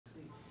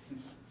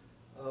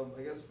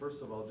I guess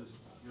first of all, just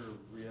your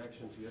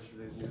reaction to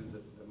yesterday's news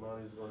that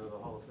Manu's going to the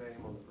Hall of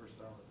Fame on the first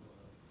ballot.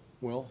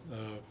 Well,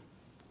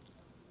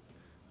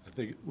 I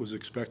think it was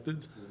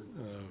expected,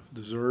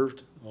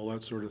 deserved, all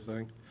that sort of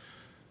thing.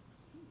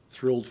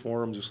 Thrilled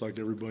for him, just like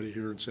everybody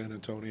here in San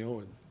Antonio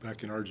and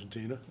back in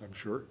Argentina, I'm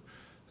sure.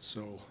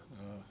 So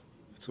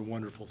it's a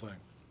wonderful thing.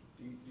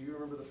 Do you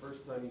remember the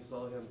first time you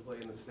saw him play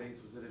in the States?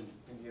 Was it in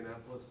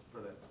Indianapolis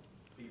for that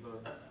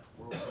FIBA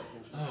World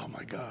Championship? Oh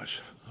my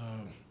gosh.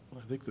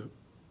 I think the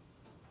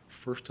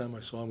first time I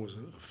saw him was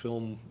a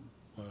film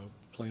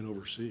playing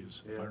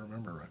overseas, if I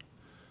remember right.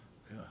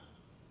 Yeah.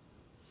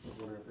 I was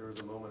wondering if there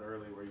was a moment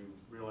early where you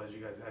realized you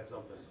guys had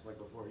something, like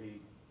before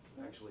he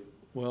actually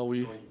Well,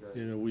 joined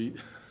you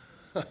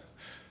guys.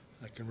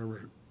 I can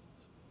remember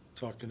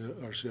talking to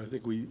RC. I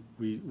think we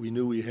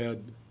knew we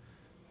had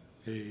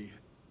a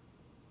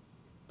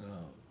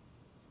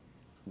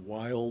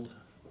wild,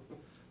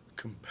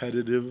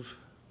 competitive,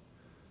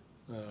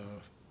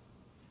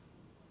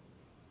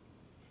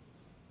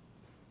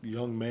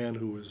 young man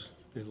who was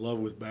in love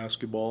with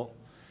basketball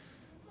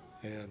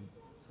and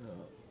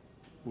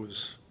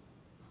was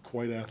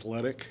quite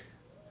athletic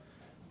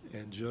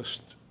and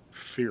just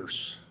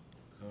fierce.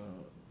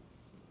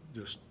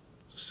 Just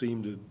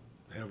seemed to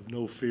have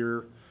no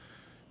fear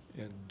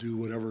and do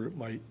whatever it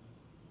might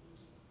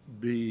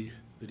be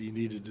that he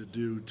needed to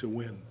do to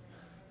win.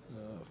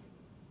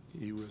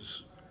 He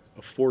was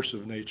a force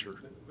of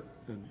nature,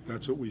 and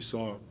that's what we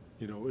saw,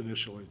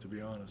 initially, to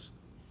be honest.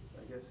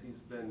 I guess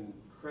he's been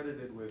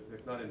credited with,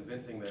 if not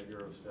inventing that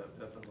Euro step,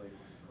 definitely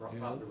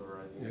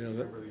popularizing it.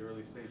 Remember the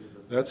early stages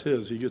of that? That's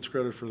his. He gets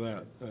credit for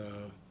that.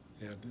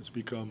 And it's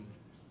become,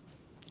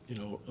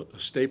 a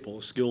staple,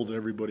 a skill that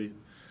everybody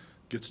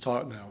gets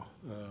taught now,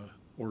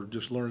 or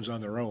just learns on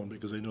their own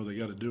because they know they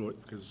got to do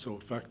it because it's so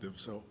effective.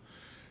 So,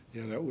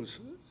 yeah, that was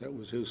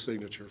his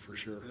signature for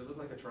sure. Did it look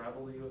like a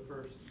travel to you at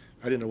first?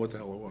 I didn't know what the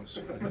hell it was,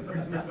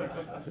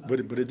 but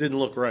it didn't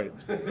look right.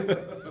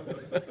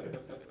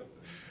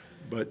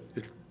 But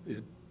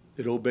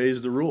it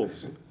obeys the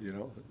rules.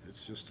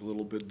 It's just a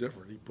little bit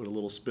different. He put a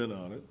little spin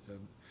on it,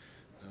 and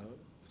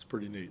it's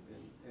pretty neat.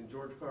 And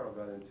George Karl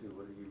got into.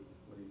 What do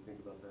you think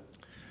about that?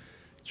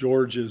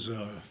 George is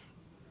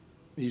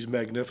he's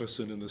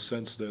magnificent in the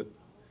sense that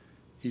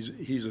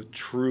he's a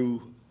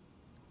true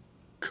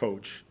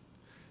coach,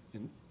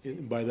 and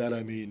by that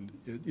I mean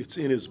it's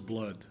in his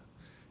blood.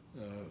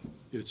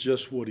 It's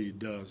just what he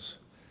does,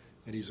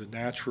 and he's a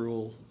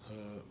natural.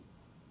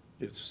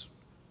 It's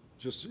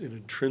just an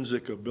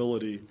intrinsic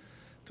ability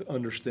to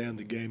understand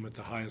the game at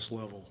the highest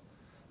level,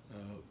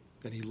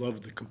 and he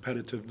loved the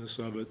competitiveness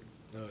of it.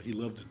 He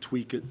loved to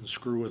tweak it and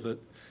screw with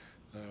it.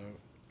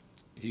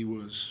 He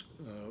was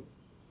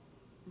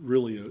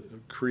really a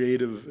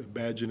creative,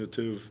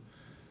 imaginative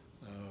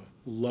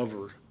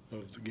lover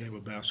of the game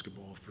of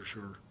basketball, for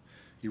sure.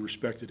 He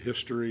respected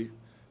history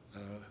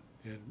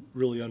and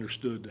really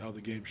understood how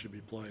the game should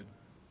be played.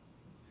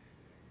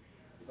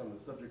 On the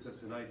subject of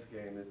tonight's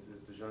game, is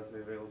DeJounte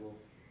available?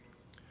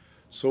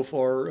 So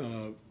far,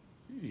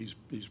 he's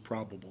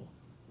probable.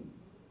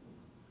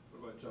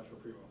 What about Joshua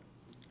Primo?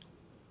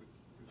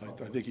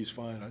 I think he's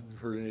fine. I haven't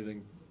heard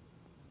anything.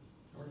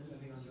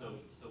 Still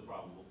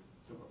probable.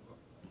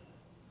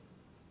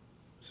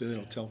 See, they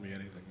don't tell me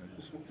anything.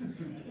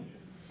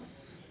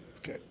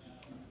 Okay.